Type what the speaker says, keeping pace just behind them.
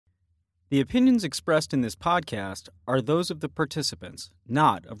The opinions expressed in this podcast are those of the participants,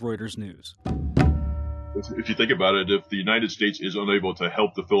 not of Reuters News. If you think about it, if the United States is unable to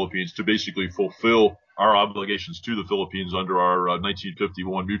help the Philippines to basically fulfill our obligations to the Philippines under our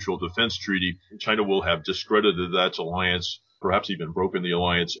 1951 Mutual Defense Treaty, China will have discredited that alliance, perhaps even broken the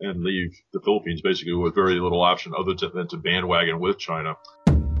alliance, and leave the Philippines basically with very little option other than to bandwagon with China.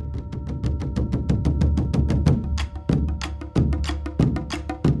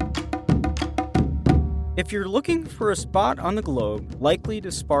 If you're looking for a spot on the globe likely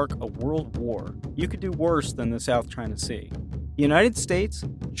to spark a world war, you could do worse than the South China Sea. The United States,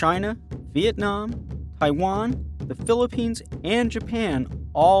 China, Vietnam, Taiwan, the Philippines, and Japan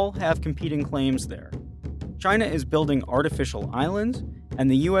all have competing claims there. China is building artificial islands, and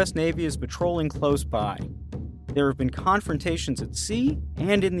the U.S. Navy is patrolling close by. There have been confrontations at sea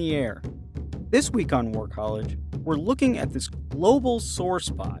and in the air. This week on War College, we're looking at this global sore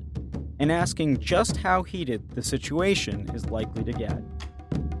spot and asking just how heated the situation is likely to get.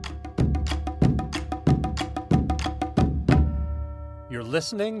 You're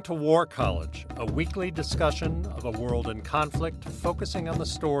listening to War College, a weekly discussion of a world in conflict focusing on the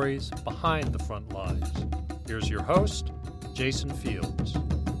stories behind the front lines. Here's your host, Jason Fields.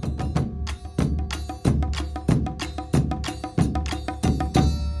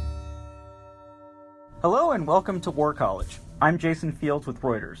 Hello and welcome to War College. I'm Jason Fields with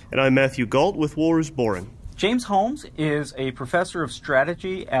Reuters. And I'm Matthew Galt with Wars Boring. James Holmes is a professor of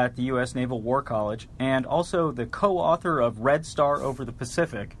strategy at the U.S. Naval War College and also the co-author of Red Star Over the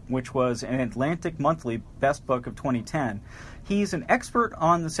Pacific, which was an Atlantic Monthly Best Book of 2010. He's an expert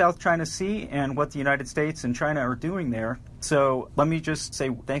on the South China Sea and what the United States and China are doing there. So let me just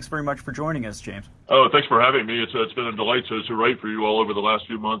say thanks very much for joining us, James. Oh, thanks for having me. It's been a delight to write for you all over the last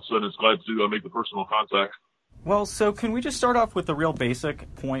few months, and it's glad to make the personal contact. Well, so can we just start off with the real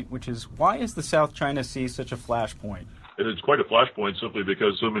basic point, which is why is the South China Sea such a flashpoint? It's quite a flashpoint simply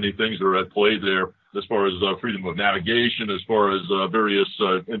because so many things are at play there as far as freedom of navigation, as far as various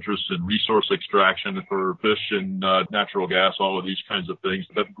interests in resource extraction for fish and natural gas, all of these kinds of things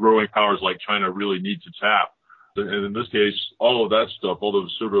that growing powers like China really need to tap. And in this case, all of that stuff, all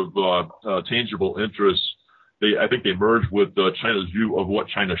those sort of tangible interests, I think they merge with China's view of what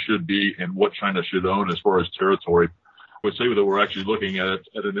China should be and what China should own as far as territory. I would say that we're actually looking at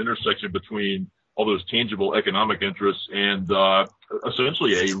an intersection between all those tangible economic interests and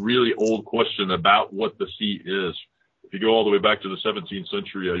essentially a really old question about what the sea is. If you go all the way back to the 17th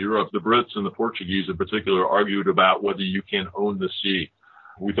century Europe, the Brits and the Portuguese in particular argued about whether you can own the sea.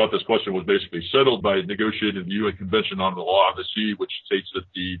 We thought this question was basically settled by negotiating the UN Convention on the Law of the Sea, which states that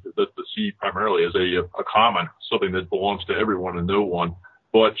the sea primarily is a common, something that belongs to everyone and no one.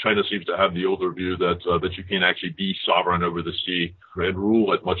 But China seems to have the older view that you can actually be sovereign over the sea and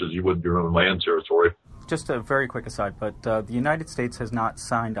rule as much as you would your own land territory. Just a very quick aside, but the United States has not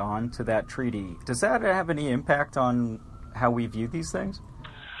signed on to that treaty. Does that have any impact on how we view these things?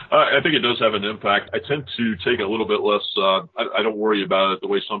 I think it does have an impact. I tend to take a little bit less, I don't worry about it the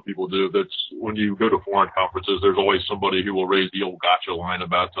way some people do. That's when you go to foreign conferences, there's always somebody who will raise the old gotcha line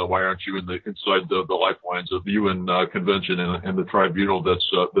about why aren't you inside the lifelines of the UN convention and the tribunal that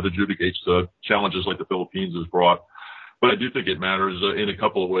adjudicates the challenges like the Philippines has brought. But I do think it matters in a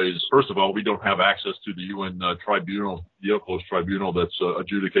couple of ways. First of all, we don't have access to the UN tribunal, the UNCLOS tribunal that's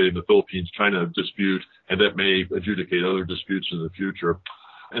adjudicating the Philippines-China dispute, and that may adjudicate other disputes in the future.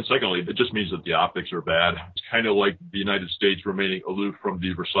 And secondly, it just means that the optics are bad. It's kind of like the United States remaining aloof from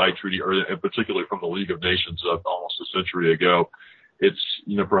the Versailles Treaty, or particularly from the League of Nations almost a century ago. It's,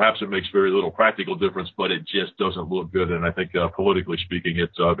 perhaps it makes very little practical difference, but it just doesn't look good. And I think politically speaking, it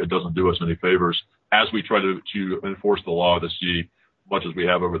doesn't do us any favors as we try to enforce the law of the sea, much as we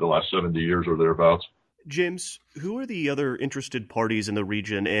have over the last 70 years or thereabouts. James, who are the other interested parties in the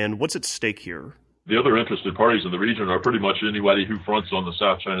region, and what's at stake here? The other interested parties in the region are pretty much anybody who fronts on the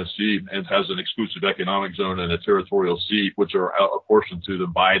South China Sea and has an exclusive economic zone and a territorial sea, which are apportioned to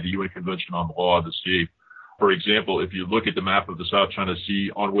them by the UN Convention on the Law of the Sea. For example, if you look at the map of the South China Sea,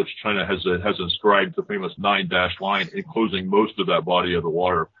 on which China has inscribed the famous 9-dash line enclosing most of that body of the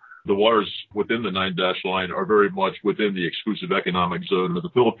water, the waters within the 9-dash line are very much within the exclusive economic zone of the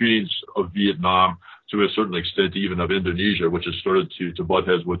Philippines, of Vietnam, to a certain extent even of Indonesia, which has started to butt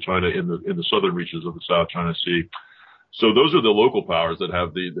heads with China in the southern reaches of the South China Sea. So those are the local powers that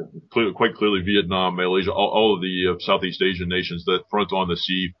have quite clearly Vietnam, Malaysia, all of the Southeast Asian nations that front on the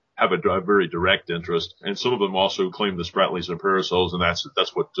sea have a very direct interest. And some of them also claim the Spratlys and Parasols, and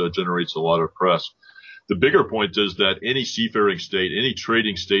that's what generates a lot of press. The bigger point is that any seafaring state, any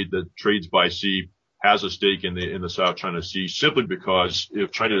trading state that trades by sea has a stake in the South China Sea, simply because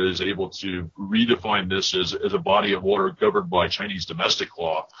if China is able to redefine this as a body of water governed by Chinese domestic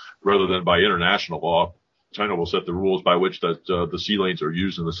law rather than by international law, China will set the rules by which that the sea lanes are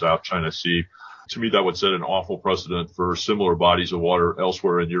used in the South China Sea. To me, that would set an awful precedent for similar bodies of water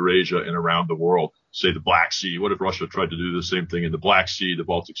elsewhere in Eurasia and around the world. Say the Black Sea. What if Russia tried to do the same thing in the Black Sea, the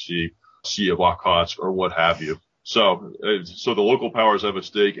Baltic Sea, Sea of Okhotsk, or what have you? So the local powers have a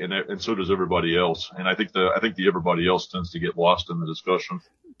stake, and so does everybody else. And I think the everybody else tends to get lost in the discussion.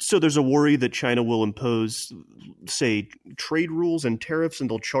 So there's a worry that China will impose, say, trade rules and tariffs, and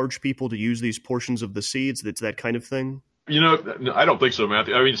they'll charge people to use these portions of the sea. It's that kind of thing. I don't think so,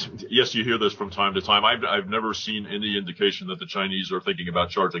 Matthew. I mean, yes, you hear this from time to time. I've never seen any indication that the Chinese are thinking about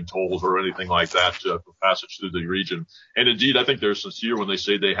charging tolls or anything like that for passage through the region. And indeed, I think they're sincere when they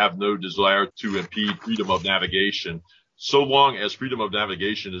say they have no desire to impede freedom of navigation, so long as freedom of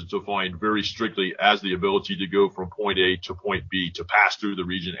navigation is defined very strictly as the ability to go from point A to point B, to pass through the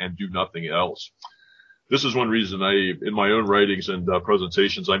region and do nothing else. This is one reason in my own writings and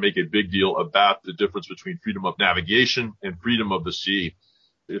presentations, I make a big deal about the difference between freedom of navigation and freedom of the sea.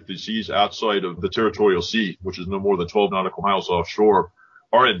 If the seas outside of the territorial sea, which is no more than 12 nautical miles offshore,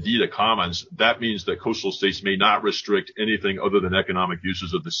 are indeed a commons, that means that coastal states may not restrict anything other than economic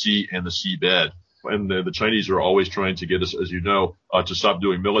uses of the sea and the seabed. And the Chinese are always trying to get us, as you know, to stop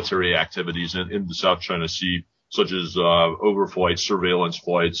doing military activities in the South China Sea, such as overflights, surveillance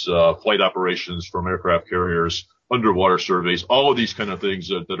flights, flight operations from aircraft carriers, underwater surveys, all of these kind of things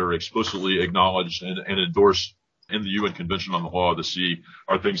that are explicitly acknowledged and endorsed in the UN Convention on the Law of the Sea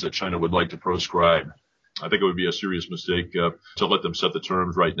are things that China would like to proscribe. I think it would be a serious mistake to let them set the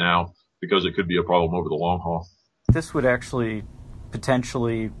terms right now, because it could be a problem over the long haul. This would actually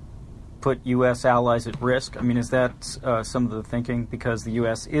potentially put U.S. allies at risk? I mean, is that some of the thinking? Because the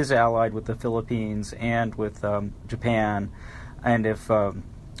U.S. is allied with the Philippines and with Japan, and if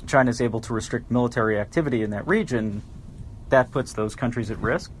China is able to restrict military activity in that region, that puts those countries at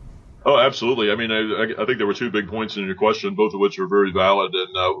risk? Oh, absolutely. I mean, I think there were two big points in your question, both of which are very valid.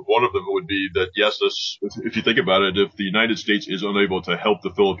 And one of them would be that, yes, if you think about it, if the United States is unable to help the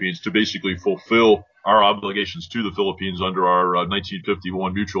Philippines to basically fulfill our obligations to the Philippines under our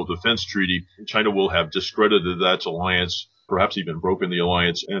 1951 Mutual Defense Treaty, China will have discredited that alliance, perhaps even broken the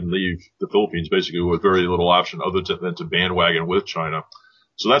alliance, and leave the Philippines basically with very little option other than to bandwagon with China.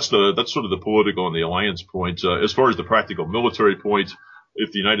 So that's sort of the political and the alliance point. As far as the practical military point,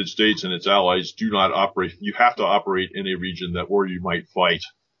 if the United States and its allies do not operate, you have to operate in a region where you might fight.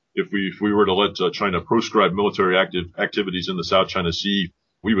 If we were to let China proscribe military activities in the South China Sea,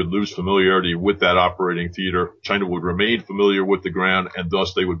 we would lose familiarity with that operating theater. China would remain familiar with the ground, and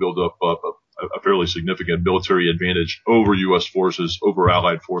thus they would build up a fairly significant military advantage over U.S. forces, over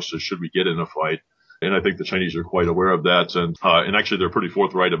allied forces, should we get in a fight. And I think the Chinese are quite aware of that, and actually they're pretty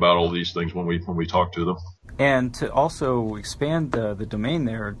forthright about all these things when we talk to them. And to also expand the domain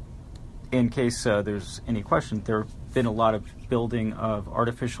there, in case there's any question, there have been a lot of building of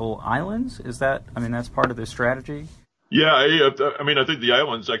artificial islands. That's part of the strategy? Yeah, I mean, I think the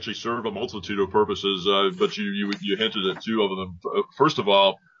islands actually serve a multitude of purposes, but you hinted at two of them. First of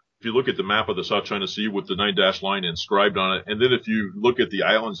all, if you look at the map of the South China Sea with the 9-dash line inscribed on it, and then if you look at the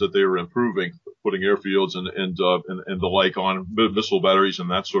islands that they were improving, putting airfields and the like on, missile batteries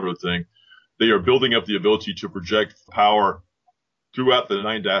and that sort of thing, they are building up the ability to project power throughout the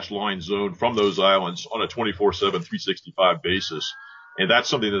 9-dash line zone from those islands on a 24/7, 365 basis. And that's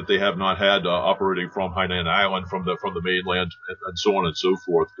something that they have not had operating from Hainan Island, from the mainland, and so on and so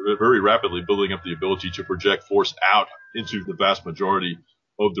forth. They're very rapidly building up the ability to project force out into the vast majority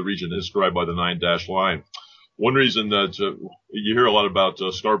of the region described by the 9-dash line. One reason that you hear a lot about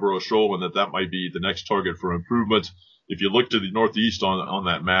Scarborough Shoal and that might be the next target for improvement. If you look to the northeast on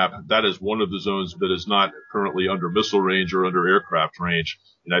that map, that is one of the zones that is not currently under missile range or under aircraft range.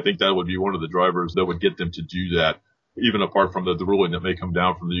 And I think that would be one of the drivers that would get them to do that, even apart from the ruling that may come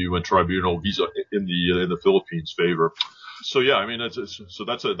down from the UN tribunal in the Philippines' favor. So yeah, I mean, that's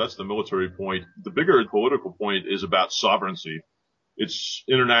the military point. The bigger political point is about sovereignty. It's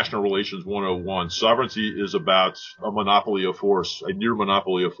international relations 101. Sovereignty is about a monopoly of force, a near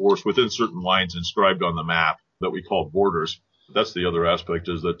monopoly of force within certain lines inscribed on the map that we call borders. That's the other aspect,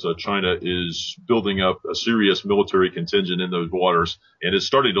 is that China is building up a serious military contingent in those waters, and it's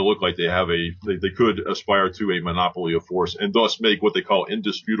starting to look like they could aspire to a monopoly of force and thus make what they call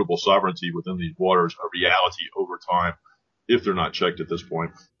indisputable sovereignty within these waters a reality over time, if they're not checked at this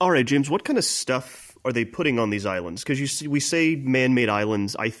point. All right, James, what kind of stuff are they putting on these islands? Because we say man-made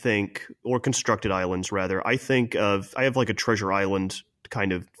islands, I think, or constructed islands rather. I have like a treasure island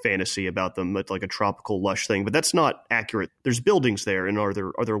kind of fantasy about them, like a tropical lush thing, but that's not accurate. There's buildings there, and are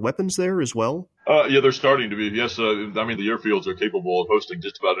there weapons there as well? Yeah, they're starting to be. Yes, I mean, the airfields are capable of hosting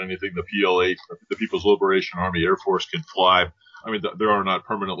just about anything the PLA, the People's Liberation Army Air Force, can fly. I mean, there are not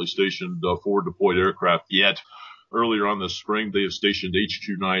permanently stationed forward deployed aircraft yet. Earlier on this spring, they have stationed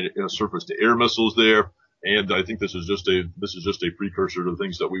H-29 surface-to-air missiles there. And I think this is just a precursor to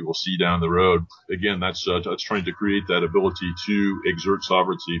things that we will see down the road. Again, that's trying to create that ability to exert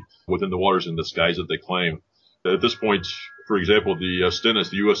sovereignty within the waters and the skies that they claim. At this point, for example, the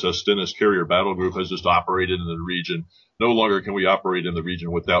USS Stennis carrier battle group has just operated in the region. No longer can we operate in the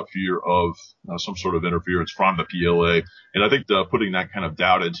region without fear of some sort of interference from the PLA. And I think putting that kind of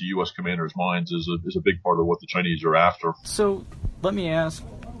doubt into U.S. commanders' minds is a big part of what the Chinese are after. So let me ask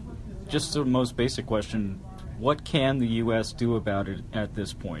just the most basic question. What can the U.S. do about it at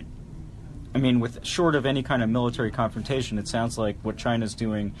this point? I mean, short of any kind of military confrontation, it sounds like what China's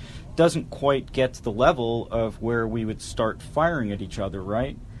doing doesn't quite get to the level of where we would start firing at each other,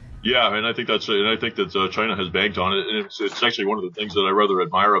 right? Yeah, and I think that China has banked on it, and it's actually one of the things that I rather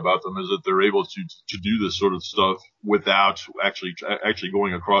admire about them is that they're able to do this sort of stuff without actually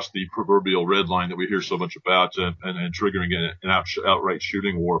going across the proverbial red line that we hear so much about and triggering an outright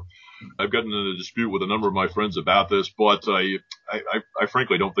shooting war. I've gotten in a dispute with a number of my friends about this, but I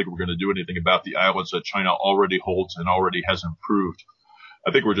frankly don't think we're going to do anything about the islands that China already holds and already has improved.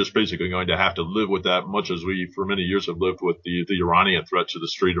 I think we're just basically going to have to live with that, much as we for many years have lived with the Iranian threat to the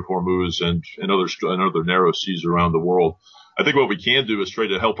Strait of Hormuz and other narrow seas around the world. I think what we can do is try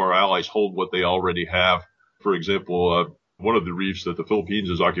to help our allies hold what they already have. For example, one of the reefs that the Philippines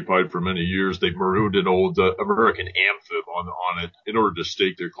has occupied for many years, they've marooned an old American amphib on it in order to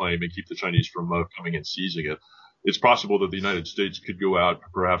stake their claim and keep the Chinese from coming and seizing it. It's possible that the United States could go out,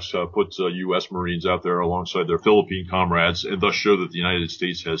 perhaps put U.S. Marines out there alongside their Philippine comrades, and thus show that the United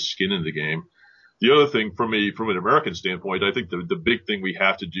States has skin in the game. The other thing, from an American standpoint, I think the big thing we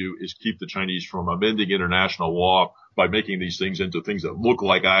have to do is keep the Chinese from amending international law by making these things into things that look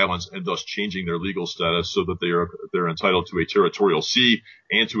like islands and thus changing their legal status so that they're entitled to a territorial sea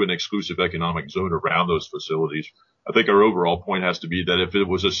and to an exclusive economic zone around those facilities. I think our overall point has to be that if it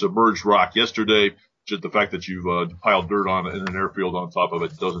was a submerged rock yesterday, just the fact that you've piled dirt on it in an airfield on top of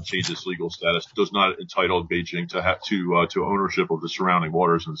it doesn't change its legal status, does not entitle Beijing to ownership of the surrounding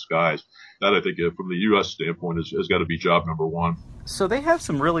waters and skies. That, I think, from the U.S. standpoint, has got to be job number one. So they have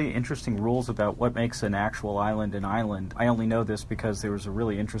some really interesting rules about what makes an actual island an island. I only know this because there was a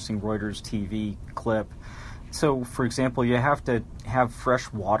really interesting Reuters TV clip. So, for example, you have to have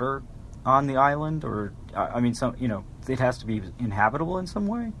fresh water on the island, or it has to be inhabitable in some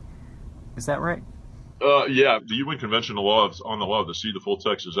way. Is that right? Yeah, the UN Convention on the Law of the Sea, the full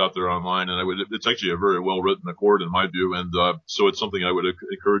text is out there online, and it's actually a very well written accord in my view, and so it's something I would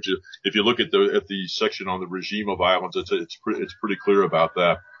encourage you. If you look at the section on the regime of islands, it's pretty clear about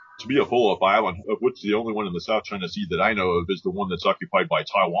that. To be a full-up island, of which the only one in the South China Sea that I know of is the one that's occupied by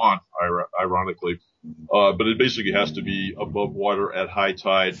Taiwan, ironically, but it basically has to be above water at high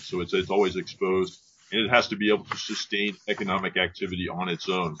tide, so it's always exposed. And it has to be able to sustain economic activity on its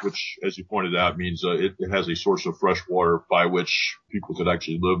own, which, as you pointed out, means it has a source of fresh water by which people could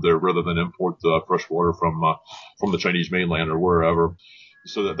actually live there rather than import fresh water from the Chinese mainland or wherever.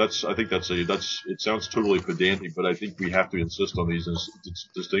 So it sounds totally pedantic, but I think we have to insist on these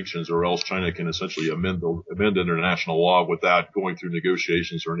distinctions, or else China can essentially amend international law without going through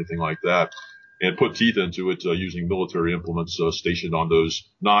negotiations or anything like that, and put teeth into it using military implements stationed on those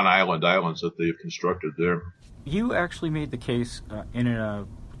non-island islands that they have constructed there. You actually made the case in an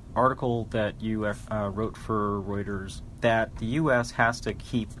article that you wrote for Reuters that the U.S. has to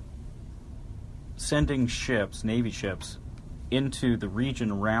keep sending Navy ships, into the region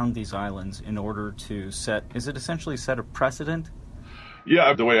around these islands in order to set a precedent?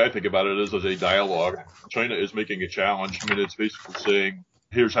 Yeah, the way I think about it is as a dialogue. China is making a challenge. I mean, it's basically saying,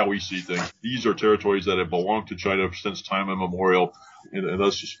 here's how we see things. These are territories that have belonged to China since time immemorial, and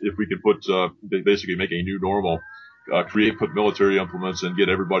thus, if we could basically make a new normal, put military implements and get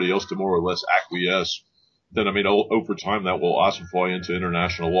everybody else to more or less acquiesce, then, I mean, over time that will ossify into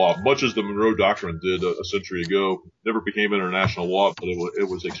international law, much as the Monroe Doctrine did a century ago. Never became international law, but it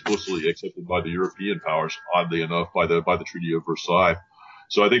was explicitly accepted by the European powers, oddly enough, by the Treaty of Versailles.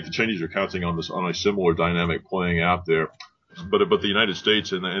 So I think the Chinese are counting on a similar dynamic playing out there. But the United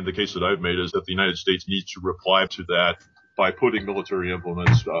States, and the case that I've made is that the United States needs to reply to that by putting military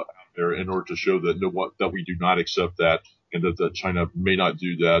implements out there in order to show that we do not accept that, and that China may not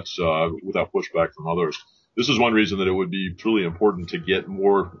do that without pushback from others. This is one reason that it would be truly important to get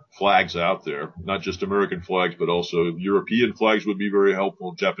more flags out there, not just American flags, but also European flags would be very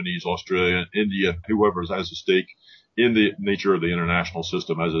helpful, Japanese, Australia, India, whoever has a stake in the nature of the international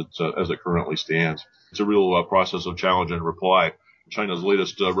system as it currently stands. It's a real process of challenge and reply. China's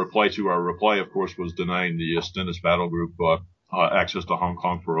latest reply to our reply, of course, was denying the Stennis battle group access to Hong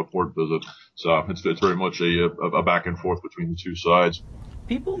Kong for a port visit. So it's very much a back and forth between the two sides.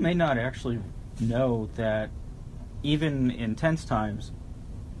 People may not actually know that even in tense times,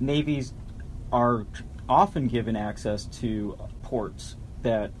 navies are often given access to ports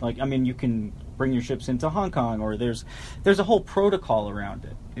that, you can bring your ships into Hong Kong, or there's a whole protocol around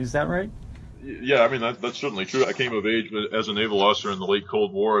it. Is that right? Yeah, that's certainly true. I came of age as a naval officer in the late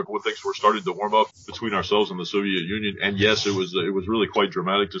Cold War when things were starting to warm up between ourselves and the Soviet Union. And yes, it was really quite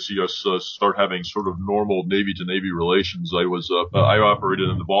dramatic to see us start having sort of normal Navy to Navy relations. I operated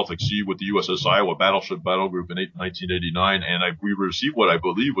in the Baltic Sea with the USS Iowa battleship battle group in 1989, and we received what I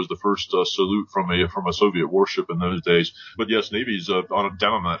believe was the first salute from a Soviet warship in those days. But yes, navies down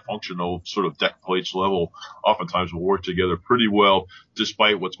on that functional sort of deck plates level oftentimes will work together pretty well,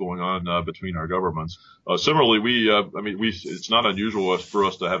 despite what's going on between our governments. Similarly, it's not unusual for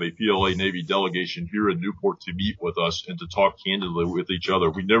us to have a PLA Navy delegation here in Newport to meet with us and to talk candidly with each other.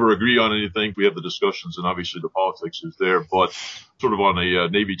 We never agree on anything. We have the discussions, and obviously the politics is there, but sort of on a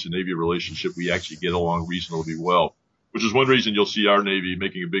Navy to Navy relationship, we actually get along reasonably well, which is one reason you'll see our Navy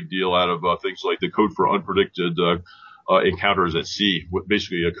making a big deal out of things like the Code for Unpredicted encounters at sea,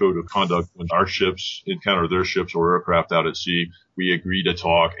 basically a code of conduct when our ships encounter their ships or aircraft out at sea. We agree to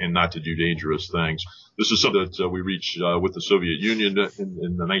talk and not to do dangerous things. This is something that we reached with the Soviet Union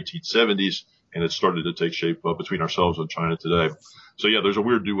in the 1970s, and it started to take shape between ourselves and China today. So yeah, there's a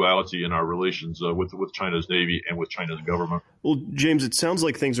weird duality in our relations with China's Navy and with China's government. Well, James, it sounds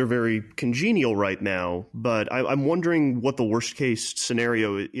like things are very congenial right now, but I'm wondering what the worst case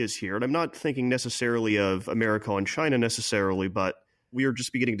scenario is here. And I'm not thinking necessarily of America and China necessarily, but we are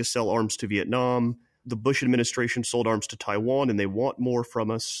just beginning to sell arms to Vietnam. The Bush administration sold arms to Taiwan, and they want more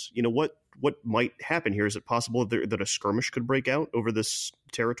from us. What might happen here? Is it possible that a skirmish could break out over this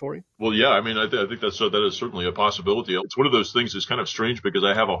territory? Well, yeah, I think that is certainly a possibility. It's one of those things that's kind of strange because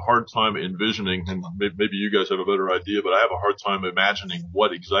I have a hard time envisioning, and maybe you guys have a better idea, but I have a hard time imagining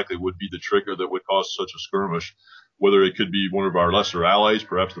what exactly would be the trigger that would cause such a skirmish. Whether it could be one of our lesser allies,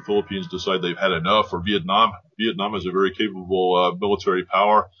 perhaps the Philippines decide they've had enough, or Vietnam. Vietnam is a very capable military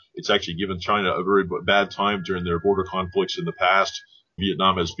power. It's actually given China a very bad time during their border conflicts in the past.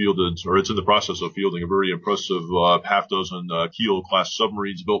 Vietnam has fielded, or it's in the process of fielding, a very impressive half dozen Kiel-class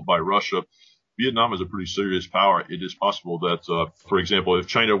submarines built by Russia. Vietnam is a pretty serious power. It is possible that, for example, if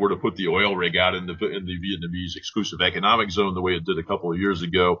China were to put the oil rig out in the Vietnamese exclusive economic zone the way it did a couple of years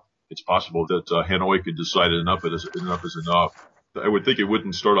ago, it's possible that Hanoi could decide enough is enough. I would think it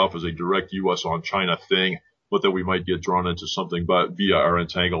wouldn't start off as a direct U.S. on China thing, but that we might get drawn into something via our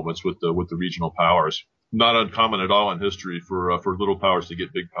entanglements with the regional powers. Not uncommon at all in history for little powers to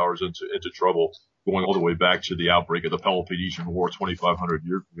get big powers into trouble, going all the way back to the outbreak of the Peloponnesian War 2,500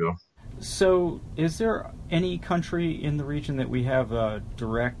 years ago. So, is there any country in the region that we have a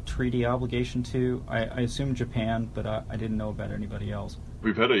direct treaty obligation to? I assume Japan, but I didn't know about anybody else.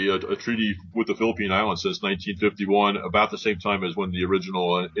 We've had a treaty with the Philippine Islands since 1951, about the same time as when the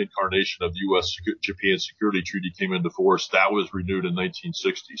original incarnation of the U.S.-Japan Security Treaty came into force. That was renewed in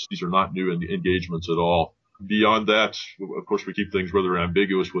 1960. These are not new engagements at all. Beyond that, of course, we keep things rather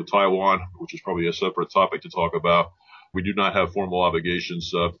ambiguous with Taiwan, which is probably a separate topic to talk about. We do not have formal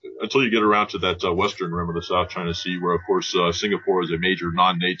obligations until you get around to that western rim of the South China Sea, where, of course, Singapore is a major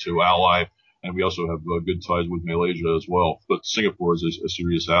non-NATO ally. And we also have good ties with Malaysia as well. But Singapore is a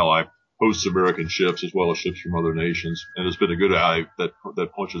serious ally, hosts American ships as well as ships from other nations, and has been a good ally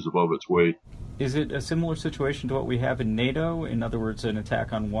that punches above its weight. Is it a similar situation to what we have in NATO? In other words, an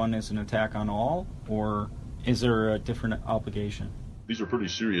attack on one is an attack on all? Or is there a different obligation? These are pretty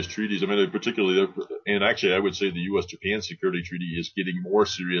serious treaties. Particularly, and actually I would say the U.S.-Japan Security Treaty is getting more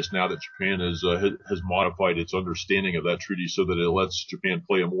serious now that Japan has modified its understanding of that treaty so that it lets Japan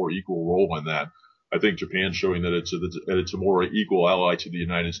play a more equal role in that. I think Japan showing that it's a more equal ally to the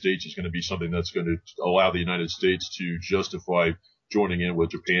United States is going to be something that's going to allow the United States to justify joining in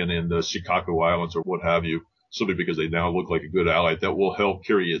with Japan in the Shikoku Islands or what have you, simply because they now look like a good ally that will help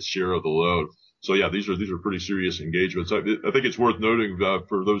carry its share of the load. So yeah, these are pretty serious engagements. I think it's worth noting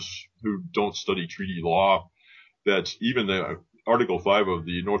for those who don't study treaty law that even the Article 5 of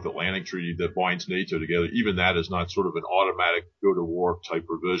the North Atlantic Treaty that binds NATO together, even that is not sort of an automatic go to war type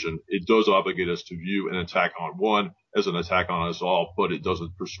provision. It does obligate us to view an attack on one as an attack on us all, but it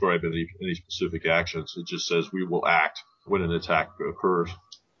doesn't prescribe any specific actions. It just says we will act when an attack occurs.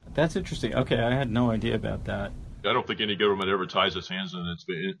 That's interesting. Okay, I had no idea about that. I don't think any government ever ties its hands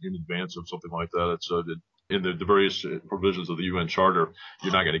in advance of something like that. It's in the various provisions of the UN Charter,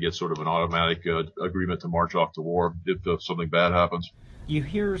 you're not going to get sort of an automatic agreement to march off to war if something bad happens. You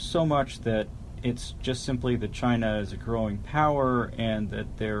hear so much that it's just simply that China is a growing power and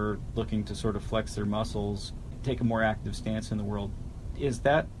that they're looking to sort of flex their muscles, take a more active stance in the world. Is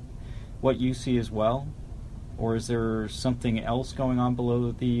that what you see as well? Or is there something else going on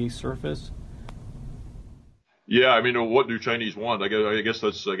below the surface? Yeah, I mean, what do Chinese want? I guess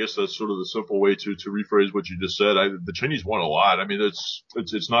that's sort of the simple way to rephrase what you just said. The Chinese want a lot. I mean,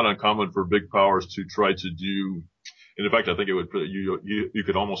 it's not uncommon for big powers to try to do. And in fact, I think it would you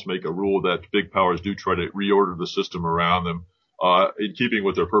could almost make a rule that big powers do try to reorder the system around them, in keeping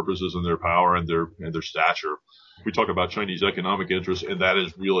with their purposes and their power and their stature. We talk about Chinese economic interests, and that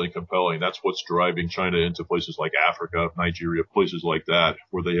is really compelling. That's what's driving China into places like Africa, Nigeria, places like that,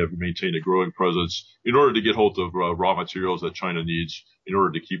 where they have maintained a growing presence in order to get hold of raw materials that China needs in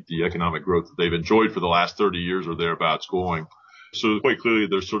order to keep the economic growth that they've enjoyed for the last 30 years or thereabouts going. So quite clearly,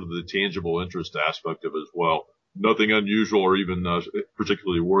 there's sort of the tangible interest aspect of it as well. Nothing unusual or even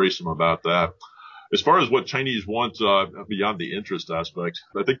particularly worrisome about that. As far as what Chinese want beyond the interest aspect,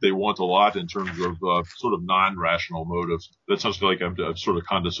 I think they want a lot in terms of sort of non-rational motives. That sounds like I'm sort of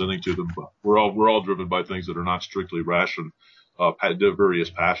condescending to them, but we're all driven by things that are not strictly rational, various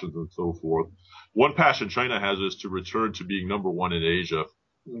passions and so forth. One passion China has is to return to being number one in Asia.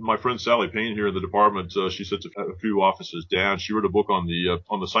 My friend Sally Payne here in the department, she sits a few offices down. She wrote a book on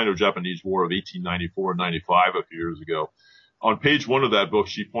the Sino-Japanese War of 1894 and 95 a few years ago. On page 1 of that book,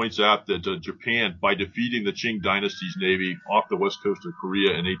 she points out that Japan, by defeating the Qing dynasty's navy off the west coast of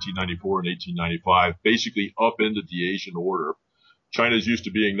Korea in 1894 and 1895, basically upended the Asian order. China is used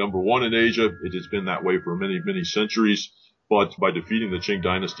to being number one in Asia. It has been that way for many, many centuries. But by defeating the Qing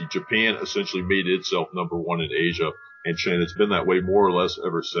dynasty, Japan essentially made itself number one in Asia. And it's been that way more or less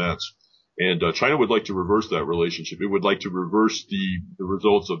ever since. And China would like to reverse that relationship. It would like to reverse the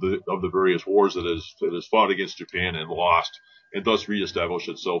results of the various wars that has fought against Japan and lost, and thus reestablish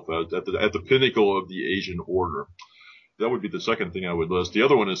itself at the pinnacle of the Asian order. That would be the second thing I would list. The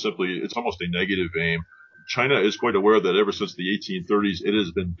other one is simply, it's almost a negative aim. China is quite aware that ever since the 1830s, it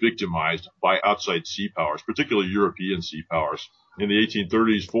has been victimized by outside sea powers, particularly European sea powers. In the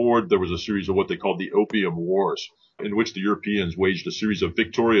 1830s forward, there was a series of what they called the Opium Wars, in which the Europeans waged a series of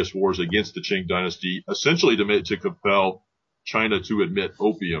victorious wars against the Qing dynasty, essentially to compel China to admit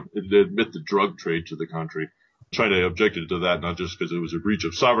opium, to admit the drug trade to the country. China objected to that, not just because it was a breach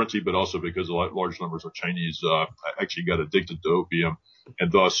of sovereignty, but also because large numbers of Chinese actually got addicted to opium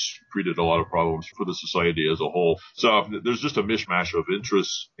and thus created a lot of problems for the society as a whole. So there's just a mishmash of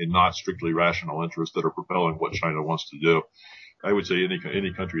interests and not strictly rational interests that are propelling what China wants to do. I would say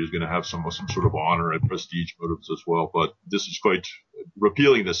any country is going to have some sort of honor and prestige motives as well, but this is quite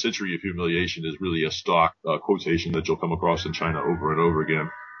repealing the century of humiliation is really a stock quotation that you'll come across in China over and over again.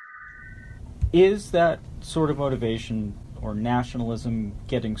 Is that sort of motivation or nationalism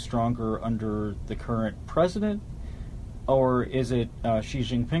getting stronger under the current president, or is it Xi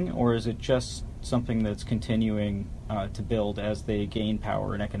Jinping, or is it just something that's continuing to build as they gain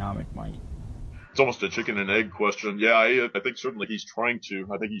power and economic might? It's almost a chicken and egg question. Yeah, I think certainly he's trying to.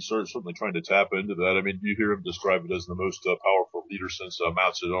 I think he's certainly trying to tap into that. I mean, you hear him describe it as the most powerful leader since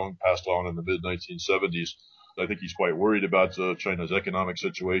Mao Zedong passed on in the mid-1970s. I think he's quite worried about China's economic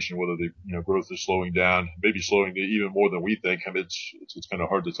situation, whether the growth is slowing down, maybe slowing even more than we think. I mean, it's kind of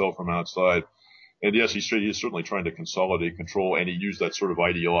hard to tell from outside. And yes, he's certainly trying to consolidate control, and he used that sort of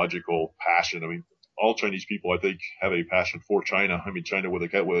ideological passion. I mean, all Chinese people, I think, have a passion for China. I mean, China with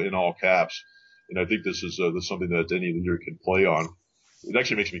in all caps. And I think this is something that any leader can play on. It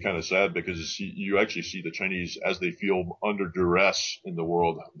actually makes me kind of sad because you actually see the Chinese, as they feel under duress in the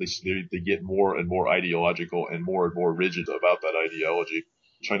world, they get more and more ideological and more rigid about that ideology.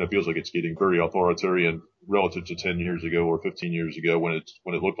 China feels like it's getting very authoritarian relative to 10 years ago or 15 years ago when it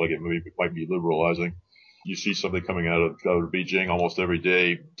looked like it might be liberalizing. You see something coming out of Beijing almost every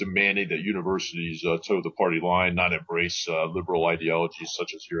day demanding that universities toe the party line, not embrace liberal ideologies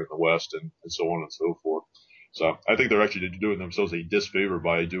such as here in the West and so on and so forth. So I think they're actually doing themselves a disfavor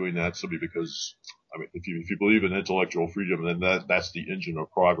by doing that simply because, I mean, if you believe in intellectual freedom, then that's the engine of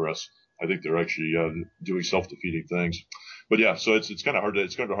progress. I think they're actually doing self-defeating things. But yeah, so it's kind of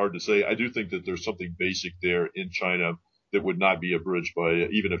hard to say. I do think that there's something basic there in China that would not be abridged by,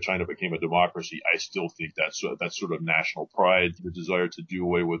 even if China became a democracy. I still think that sort of national pride, the desire to do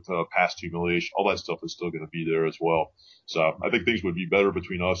away with past humiliation, all that stuff is still going to be there as well. So I think things would be better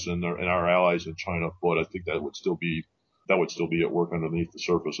between us and our allies in China, but I think that would still be at work underneath the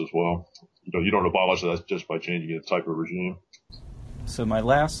surface as well. You don't abolish that just by changing the type of regime. So my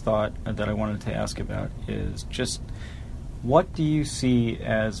last thought that I wanted to ask about is just what do you see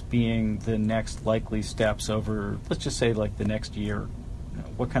as being the next likely steps over, let's just say like the next year?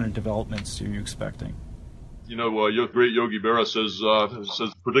 What kind of developments are you expecting? Great Yogi Berra says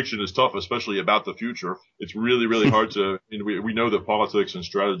prediction is tough, especially about the future. It's really, really hard to. We know that politics and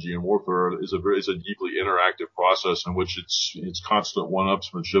strategy and warfare is a deeply interactive process in which it's constant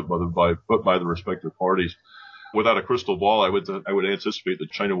one-upsmanship by the respective parties. Without a crystal ball, I would anticipate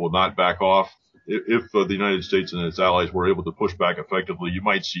that China will not back off. If the United States and its allies were able to push back effectively, you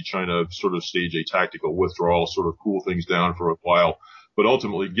might see China sort of stage a tactical withdrawal, sort of cool things down for a while. But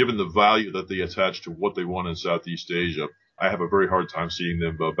ultimately, given the value that they attach to what they want in Southeast Asia, I have a very hard time seeing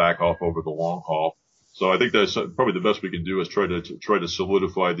them back off over the long haul. So I think that's probably the best we can do is try to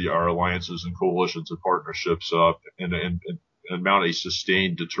solidify our alliances and coalitions and partnerships and mount a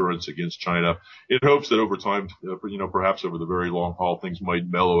sustained deterrence against China in hopes that over time, perhaps over the very long haul, things might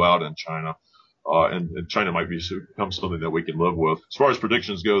mellow out in China. And China might become something that we can live with. As far as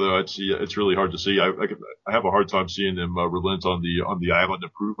predictions go, though, it's really hard to see. I have a hard time seeing them relent on the island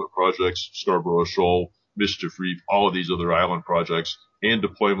improvement projects, Scarborough Shoal, Mischief Reef, all of these other island projects, and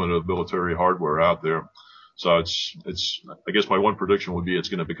deployment of military hardware out there. So I guess my one prediction would be it's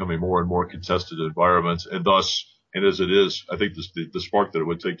going to become a more and more contested environment, and thus. And as it is, I think the spark that it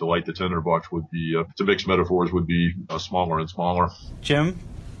would take to light the tinderbox would be, to mix metaphors, would be smaller and smaller. Jim,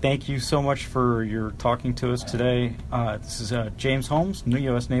 thank you so much for your talking to us today. This is James Holmes, New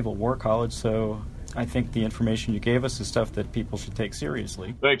U.S. Naval War College, so I think the information you gave us is stuff that people should take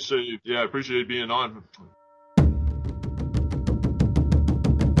seriously. Thanks. I appreciate being on.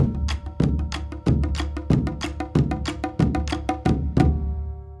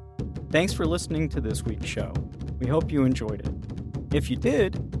 Thanks for listening to this week's show. We hope you enjoyed it. If you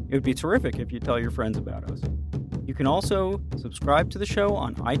did, it would be terrific if you tell your friends about us. You can also subscribe to the show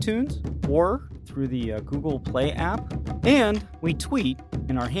on iTunes or through the Google Play app. And we tweet,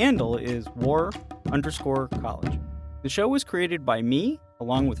 and our handle is war_college. The show was created by me,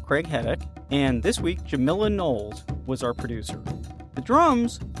 along with Craig Heddick, and this week Jamila Knowles was our producer. The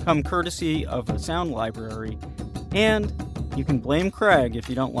drums come courtesy of a sound library, and you can blame Craig if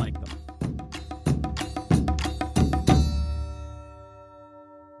you don't like them.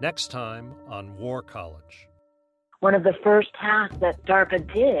 Next time on War College. One of the first tasks that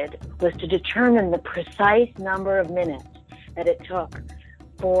DARPA did was to determine the precise number of minutes that it took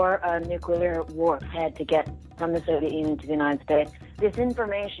for a nuclear warhead to get from the Soviet Union to the United States. This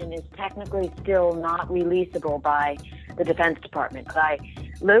information is technically still not releasable by the Defense Department. I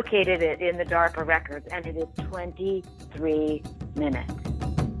located it in the DARPA records, and it is 23 minutes.